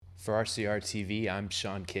For RCR TV, I'm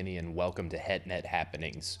Sean Kinney, and welcome to HetNet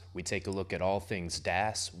Happenings. We take a look at all things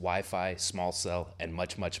DAS, Wi-Fi, small cell, and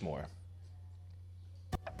much, much more.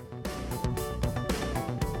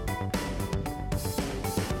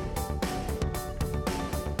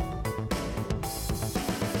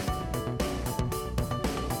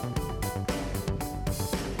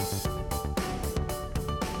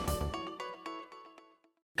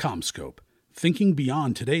 CommScope, thinking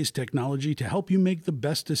beyond today's technology to help you make the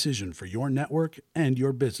best decision for your network and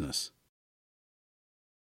your business.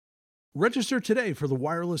 Register today for the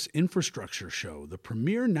Wireless Infrastructure Show, the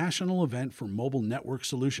premier national event for mobile network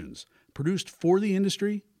solutions, produced for the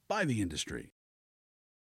industry, by the industry.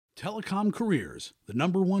 Telecom Careers, the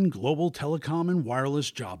 #1 global telecom and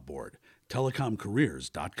wireless job board,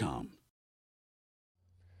 telecomcareers.com.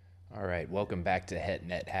 All right, welcome back to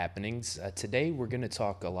HetNet Happenings. Today we're going to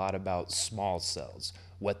talk a lot about small cells,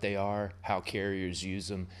 what they are, how carriers use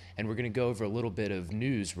them, and we're going to go over a little bit of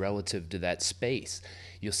news relative to that space.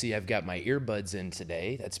 You'll see I've got my earbuds in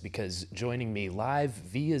today. That's because joining me live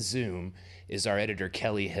via Zoom is our editor,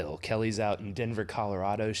 Kelly Hill. Kelly's out in Denver,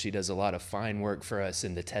 Colorado. She does a lot of fine work for us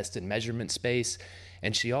in the test and measurement space,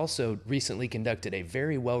 and she also recently conducted a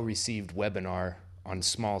very well-received webinar on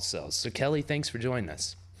small cells. So Kelly, thanks for joining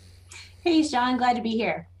us. Hey, Sean, glad to be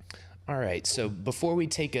here. All right, so before we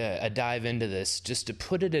take a dive into this, just to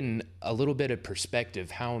put it in a little bit of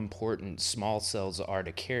perspective how important small cells are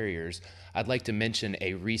to carriers, I'd like to mention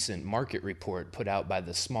a recent market report put out by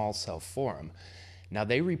the Small Cell Forum. Now,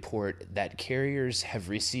 they report that carriers have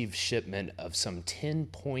received shipment of some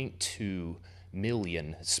 10.2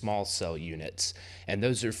 million small cell units, and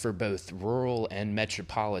those are for both rural and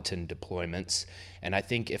metropolitan deployments. And I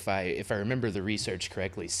think if I remember the research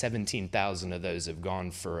correctly, 17,000 of those have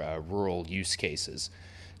gone for rural use cases.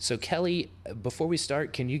 So Kelly, before we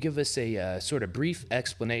start, can you give us a sort of brief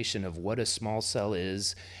explanation of what a small cell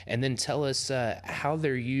is, and then tell us how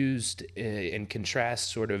they're used in contrast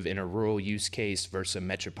sort of in a rural use case versus a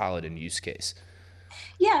metropolitan use case?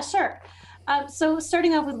 Yeah, sure. So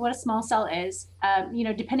starting off with what a small cell is,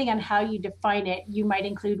 depending on how you define it, you might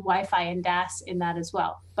include Wi-Fi and DAS in that as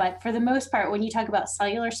well. But for the most part, when you talk about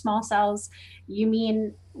cellular small cells, you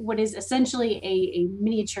mean what is essentially a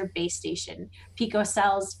miniature base station.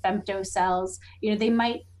 Picocells, femtocells, they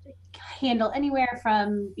might handle anywhere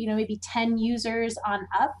from, maybe 10 users on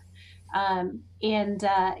up.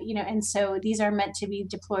 And so these are meant to be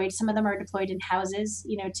deployed. Some of them are deployed in houses,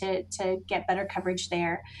 to get better coverage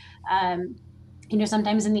there.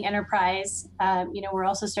 Sometimes in the enterprise, we're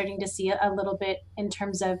also starting to see a little bit in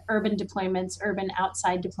terms of urban deployments, urban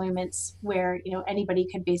outside deployments, where, anybody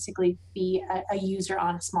could basically be a user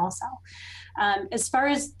on a small cell. As far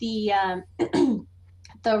as the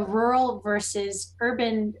the rural versus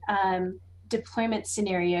urban deployment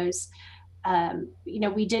scenarios,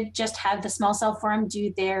 we did just have the Small Cell Forum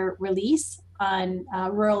do their release on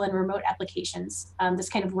rural and remote applications. This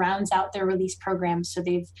kind of rounds out their release program, so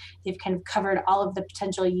they've kind of covered all of the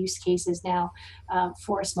potential use cases now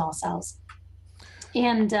for small cells.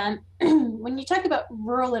 And when you talk about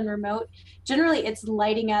rural and remote, generally it's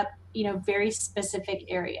lighting up very specific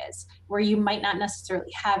areas where you might not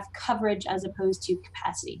necessarily have coverage as opposed to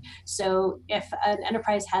capacity. So if an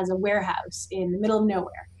enterprise has a warehouse in the middle of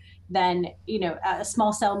nowhere, then a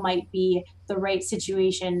small cell might be the right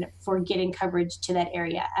situation for getting coverage to that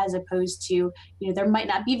area, as opposed to there might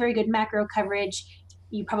not be very good macro coverage.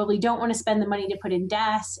 You probably don't want to spend the money to put in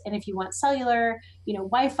DAS, and if you want cellular,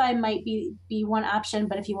 Wi-Fi might be one option,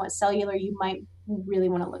 but if you want cellular, you might really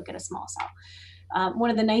want to look at a small cell. One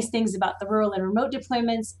of the nice things about the rural and remote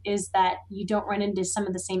deployments is that you don't run into some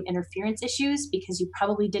of the same interference issues, because you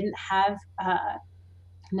probably didn't have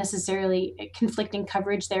necessarily conflicting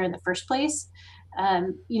coverage there in the first place.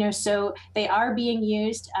 So they are being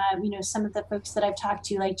used. Some of the folks that I've talked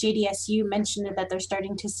to, like JDSU, mentioned that they're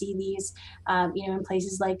starting to see these, in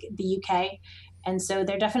places like the UK. And so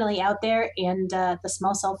they're definitely out there, and the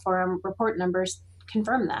Small Cell Forum report numbers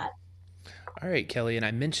confirm that. All right, Kelly, and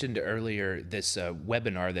I mentioned earlier this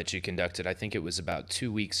webinar that you conducted. I think it was about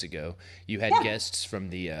 2 weeks ago. You had guests from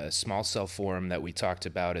the Small Cell Forum that we talked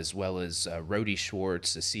about, as well as Rody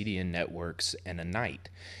Schwartz, Accedian Networks, and Ignite.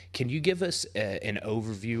 Can you give us an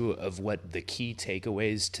overview of what the key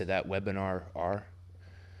takeaways to that webinar are?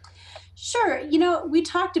 Sure. We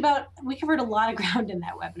covered a lot of ground in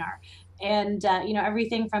that webinar. And,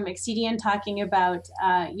 everything from Accedian talking about,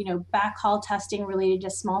 backhaul testing related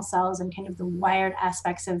to small cells and kind of the wired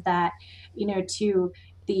aspects of that, to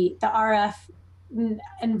the RF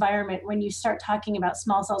environment. When you start talking about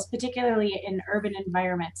small cells, particularly in urban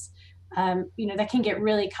environments, that can get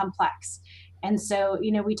really complex. And so,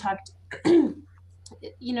 we talked, the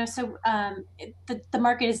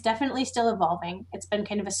market is definitely still evolving. It's been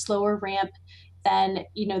kind of a slower ramp than,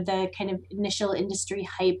 the kind of initial industry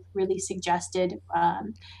hype really suggested.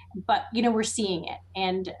 But, we're seeing it.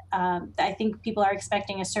 And I think people are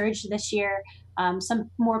expecting a surge this year. Some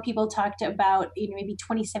more people talked about, maybe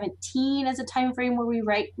 2017 as a time frame where we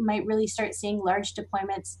might really start seeing large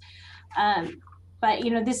deployments. But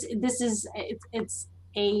this is it's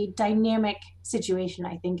a dynamic situation,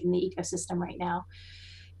 I think, in the ecosystem right now.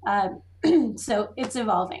 So it's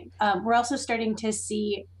evolving. We're also starting to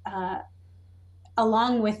see,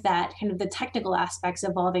 along with that, kind of the technical aspects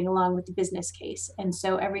evolving along with the business case. And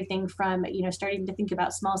so everything from, starting to think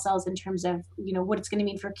about small cells in terms of, what it's going to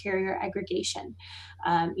mean for carrier aggregation,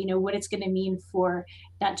 what it's going to mean for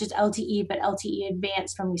not just LTE, but LTE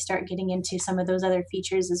advanced when we start getting into some of those other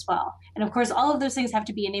features as well. And of course, all of those things have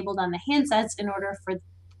to be enabled on the handsets in order for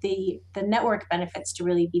the network benefits to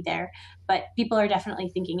really be there, but people are definitely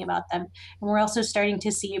thinking about them. And we're also starting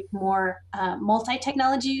to see more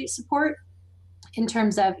multi-technology support in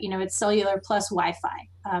terms of, it's cellular plus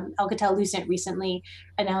Wi-Fi. Alcatel-Lucent recently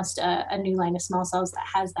announced a new line of small cells that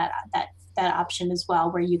has that option as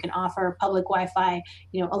well, where you can offer public Wi-Fi,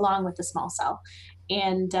 along with the small cell.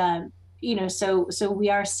 And so we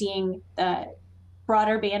are seeing the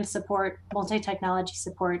broader band support, multi-technology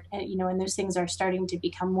support, and those things are starting to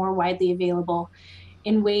become more widely available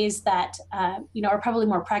in ways that are probably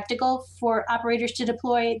more practical for operators to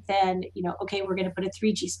deploy than, okay, we're going to put a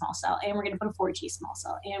 3G small cell, and we're going to put a 4G small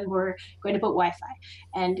cell, and we're going to put Wi-Fi.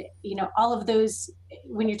 And, all of those,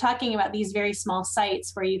 when you're talking about these very small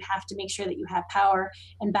sites where you have to make sure that you have power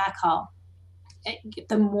and backhaul,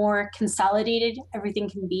 the more consolidated everything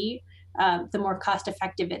can be, the more cost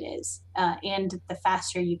effective it is, and the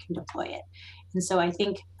faster you can deploy it. And so I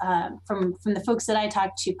think from the folks that I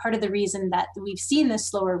talked to, part of the reason that we've seen this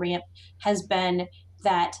slower ramp has been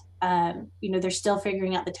that they're still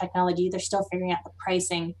figuring out the technology, they're still figuring out the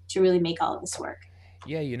pricing to really make all of this work.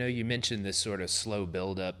 Yeah, you mentioned this sort of slow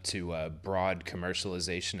build-up to broad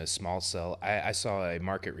commercialization of small cell. I saw a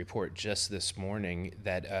market report just this morning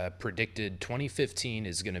that predicted 2015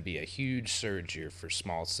 is going to be a huge surge year for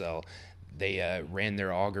small cell. They ran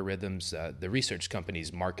their algorithms, the research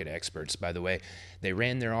company's market experts, by the way, they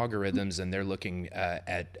ran their algorithms, and they're looking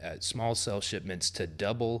at small cell shipments to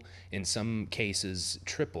double, in some cases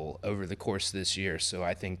triple, over the course of this year. So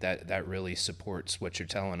I think that really supports what you're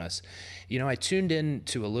telling us. I tuned in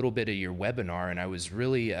to a little bit of your webinar, and I was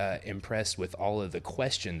really impressed with all of the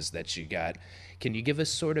questions that you got. Can you give us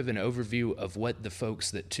sort of an overview of what the folks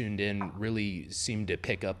that tuned in really seemed to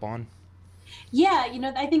pick up on? Yeah,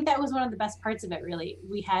 I think that was one of the best parts of it, really.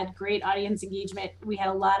 We had great audience engagement. We had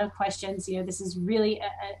a lot of questions. This is really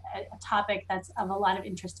a topic that's of a lot of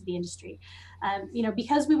interest to the industry.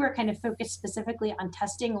 Because we were kind of focused specifically on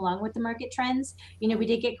testing along with the market trends, we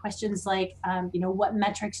did get questions like, what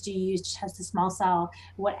metrics do you use to test a small cell?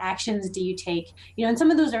 What actions do you take? And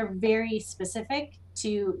some of those are very specific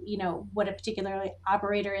to, what a particular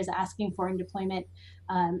operator is asking for in deployment.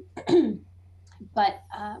 But,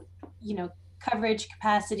 coverage,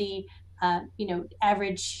 capacity,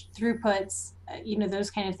 average throughputs,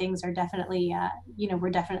 those kind of things are definitely,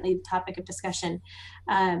 were definitely the topic of discussion.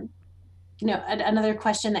 Another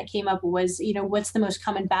question that came up was, what's the most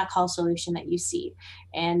common backhaul solution that you see?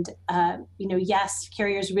 And, yes,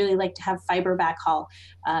 carriers really like to have fiber backhaul.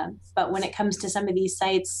 But when it comes to some of these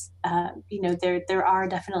sites, there are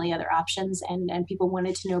definitely other options, and people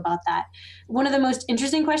wanted to know about that. One of the most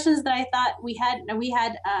interesting questions that I thought we had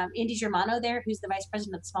Andy Germano there, who's the vice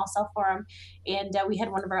president of the Small Cell Forum, and we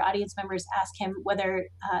had one of our audience members ask him whether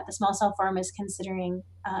the Small Cell Forum is considering,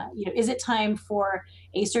 is it time for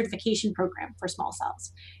a certification program for small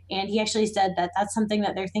cells? And he actually said that that's something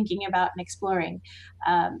that they're thinking about and exploring.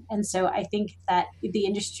 And so I think that the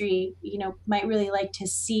industry, might really like to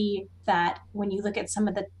see that when you look at some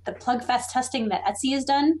of the PlugFest testing that ETSI has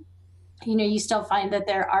done, you still find that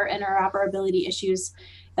there are interoperability issues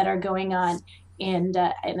that are going on, and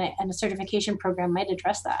a certification program might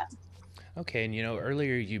address that. Okay, and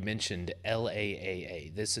earlier you mentioned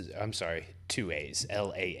LAAA. Two A's,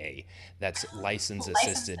 LAA. That's License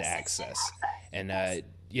Assisted Access. And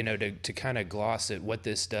to kind of gloss it, what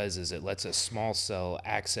this does is it lets a small cell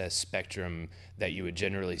access spectrum that you would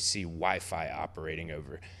generally see Wi-Fi operating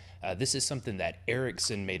over. This is something that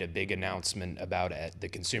Ericsson made a big announcement about at the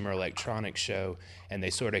Consumer Electronics Show, and they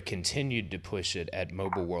sort of continued to push it at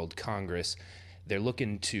Mobile World Congress. they're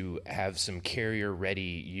looking to have some carrier-ready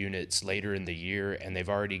units later in the year, and they've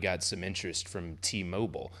already got some interest from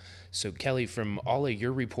T-Mobile. So, Kelly, from all of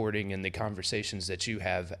your reporting and the conversations that you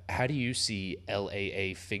have, how do you see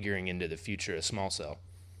LAA figuring into the future of small cell?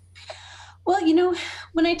 Well,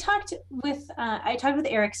 when I talked with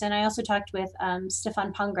Ericsson. I also talked with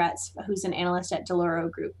Stefan Pongratz, who's an analyst at Dell'Oro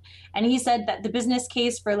Group, and he said that the business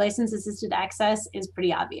case for license-assisted access is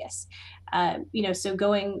pretty obvious. So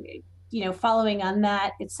following on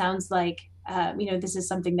that, it sounds like this is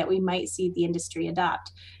something that we might see the industry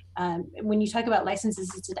adopt. When you talk about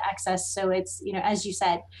license-assisted access, so it's as you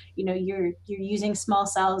said, you're using small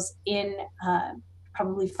cells in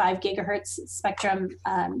probably 5 gigahertz spectrum.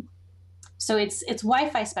 So it's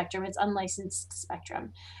Wi-Fi spectrum, it's unlicensed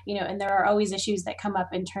spectrum, and there are always issues that come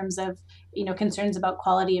up in terms of, concerns about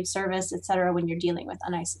quality of service, et cetera, when you're dealing with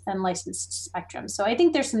unlicensed spectrum. So I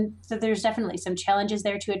think there's definitely some challenges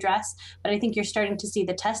there to address, but I think you're starting to see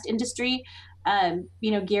the test industry,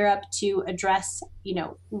 gear up to address,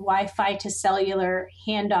 Wi-Fi to cellular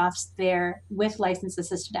handoffs there with license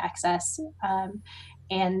assisted access. I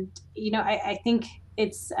think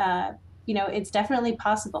it's definitely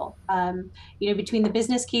possible, between the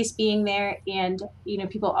business case being there and,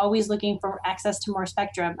 people always looking for access to more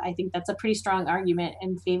spectrum. I think that's a pretty strong argument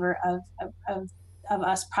in favor of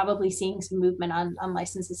us probably seeing some movement on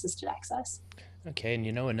license assisted access. Okay, and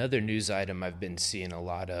another news item I've been seeing a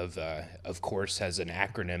lot of course, has an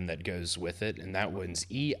acronym that goes with it, and that one's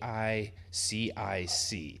EICIC.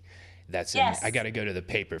 Yes. I got to go to the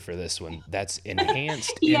paper for this one. That's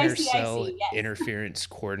Enhanced Intercell Interference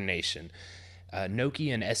Coordination.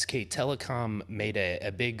 Nokia and SK Telecom made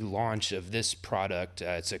a big launch of this product.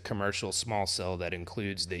 It's a commercial small cell that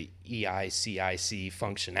includes the EICIC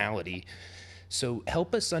functionality. So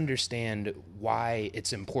help us understand why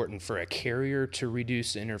it's important for a carrier to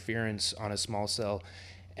reduce interference on a small cell.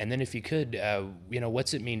 And then if you could,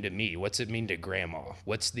 what's it mean to me? What's it mean to grandma?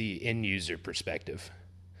 What's the end user perspective?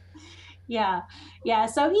 Yeah.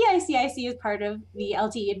 So EICIC is part of the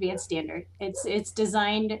LTE Advanced Standard. It's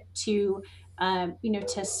designed to,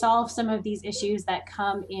 to solve some of these issues that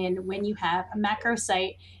come in when you have a macro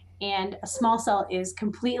site and a small cell is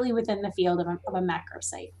completely within the field of a macro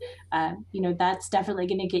site. That's definitely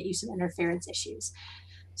going to get you some interference issues.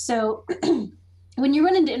 So when you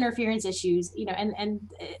run into interference issues,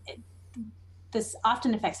 this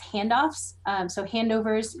often affects handoffs. So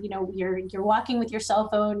handovers, you're walking with your cell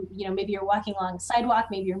phone, maybe you're walking along a sidewalk,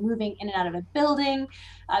 maybe you're moving in and out of a building,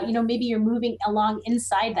 maybe you're moving along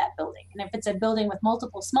inside that building. And if it's a building with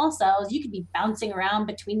multiple small cells, you could be bouncing around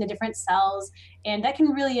between the different cells, and that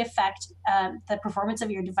can really affect the performance of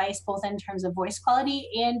your device, both in terms of voice quality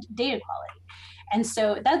and data quality. And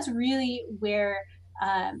so that's really where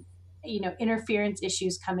interference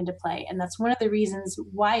issues come into play. And that's one of the reasons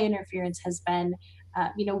why interference has been,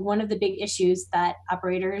 one of the big issues that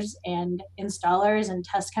operators and installers and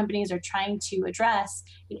test companies are trying to address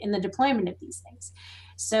in the deployment of these things.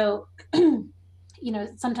 So,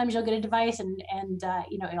 sometimes you'll get a device and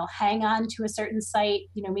it'll hang on to a certain site,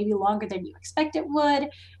 maybe longer than you expect it would,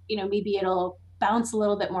 maybe it'll bounce a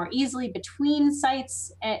little bit more easily between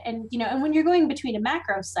sites. And when you're going between a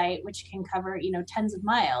macro site, which can cover, tens of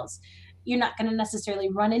miles, you're not going to necessarily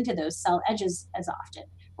run into those cell edges as often.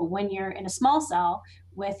 But when you're in a small cell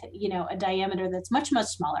with, a diameter that's much, much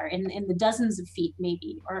smaller in the dozens of feet,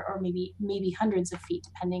 maybe, or maybe hundreds of feet,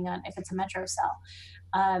 depending on if it's a metro cell,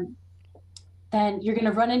 then you're going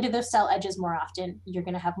to run into those cell edges more often. You're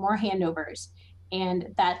going to have more handovers.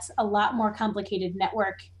 And that's a lot more complicated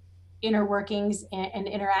network inner workings and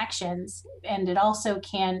interactions, and it also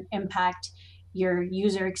can impact your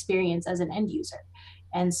user experience as an end user.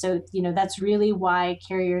 And so, that's really why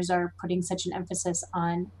carriers are putting such an emphasis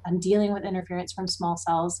on dealing with interference from small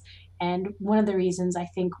cells. And one of the reasons I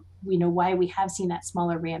think why we have seen that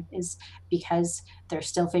smaller ramp is because they're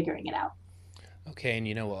still figuring it out. Okay, and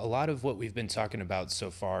a lot of what we've been talking about so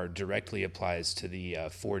far directly applies to the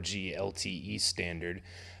 4G LTE standard,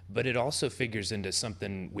 but it also figures into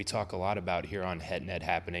something we talk a lot about here on HetNet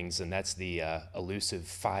Happenings, and that's the elusive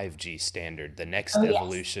 5G standard, the next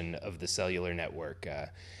evolution of the cellular network.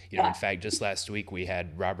 In fact, just last week we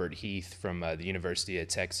had Robert Heath from the University of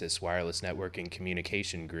Texas Wireless Network and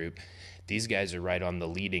Communication Group. These guys are right on the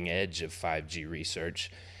leading edge of 5G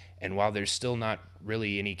research. And while there's still not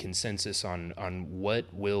really any consensus on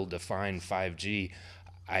what will define 5G,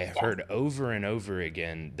 I have heard over and over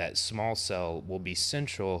again that small cell will be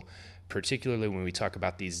central, particularly when we talk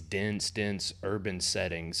about these dense urban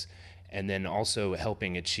settings. and then also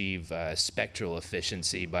helping achieve spectral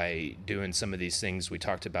efficiency by doing some of these things we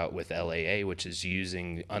talked about with LAA, which is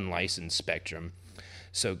using unlicensed spectrum.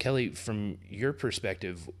 So Kelly, from your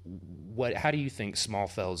perspective, how do you think small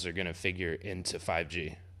cells are going to figure into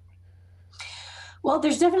 5G? Well,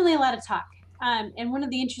 there's definitely a lot of talk. And one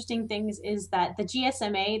of the interesting things is that the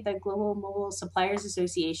GSMA, the Global Mobile Suppliers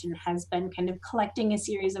Association, has been kind of collecting a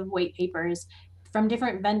series of white papers from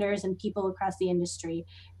different vendors and people across the industry.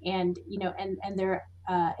 And, they're,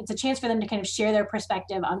 it's a chance for them to kind of share their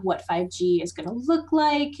perspective on what 5G is going to look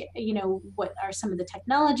like, what are some of the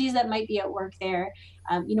technologies that might be at work there,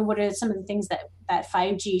 what are some of the things that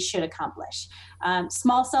 5G should accomplish.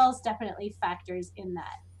 Small cells definitely factors in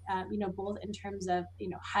that. Both in terms of,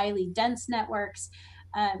 highly dense networks,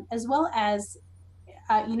 as well as,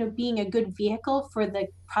 being a good vehicle for the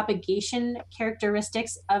propagation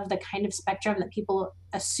characteristics of the kind of spectrum that people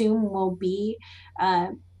assume will be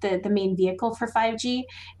the main vehicle for 5G.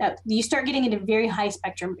 Now, you start getting into very high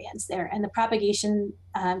spectrum bands there, and the propagation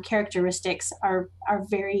characteristics are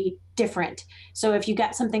very different. So if you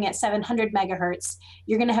got something at 700 megahertz,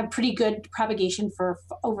 you're going to have pretty good propagation for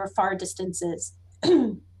over far distances.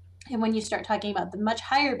 And when you start talking about the much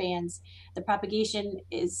higher bands, the propagation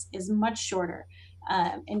is much shorter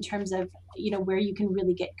in terms of, where you can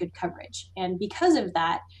really get good coverage. And because of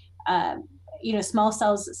that, small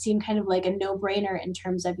cells seem kind of like a no-brainer in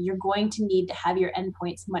terms of you're going to need to have your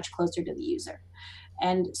endpoints much closer to the user.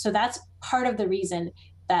 And so that's part of the reason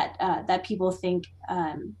that people think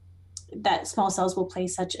that small cells will play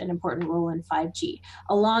such an important role in 5G,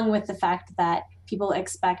 along with the fact that people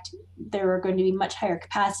expect there are going to be much higher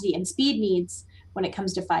capacity and speed needs when it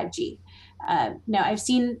comes to 5G. Now, I've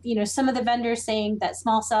seen, some of the vendors saying that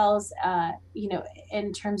small cells,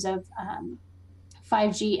 in terms of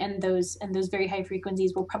 5G and those very high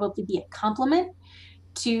frequencies will probably be a complement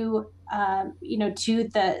to, to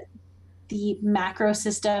the macro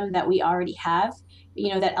system that we already have.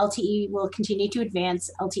 That LTE will continue to advance.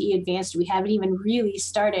 LTE Advanced, we haven't even really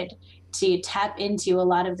started to tap into a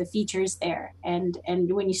lot of the features there. And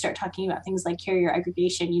when you start talking about things like carrier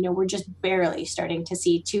aggregation, we're just barely starting to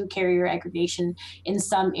see 2 carrier aggregation in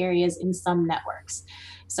some areas, in some networks.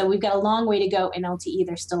 So we've got a long way to go in LTE.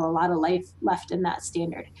 There's still a lot of life left in that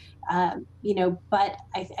standard. But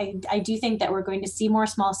I do think that we're going to see more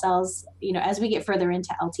small cells, as we get further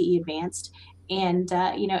into LTE Advanced. And,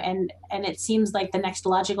 and it seems like the next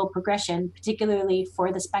logical progression, particularly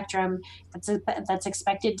for the spectrum that's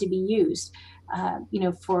expected to be used,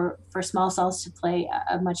 for small cells to play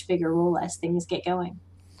a much bigger role as things get going.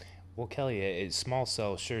 Well, Kelly, small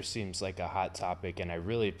cell sure seems like a hot topic, and I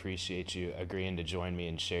really appreciate you agreeing to join me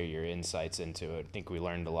and share your insights into it. I think we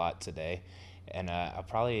learned a lot today. And I'll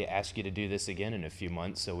probably ask you to do this again in a few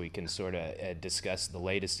months so we can sort of discuss the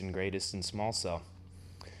latest and greatest in small cell.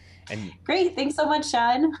 And, great. Thanks so much,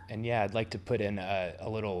 Sean. And yeah, I'd like to put in a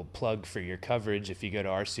little plug for your coverage. If you go to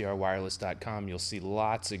rcrwireless.com, you'll see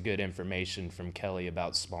lots of good information from Kelly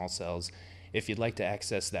about small cells. If you'd like to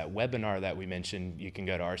access that webinar that we mentioned, you can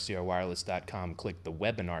go to rcrwireless.com, click the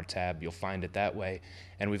webinar tab. You'll find it that way.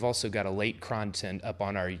 And we've also got a late content up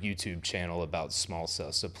on our YouTube channel about small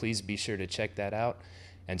cells. So please be sure to check that out.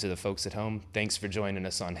 And to the folks at home, thanks for joining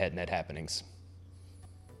us on HetNet Happenings.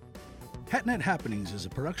 HetNet Happenings is a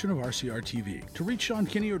production of RCR TV. To reach Sean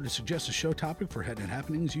Kinney or to suggest a show topic for HetNet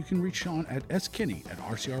Happenings, you can reach Sean at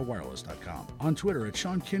skinney@rcrwireless.com. On Twitter at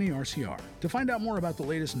Sean Kinney RCR. To find out more about the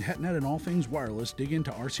latest in HetNet and all things wireless, dig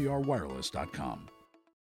into rcrwireless.com.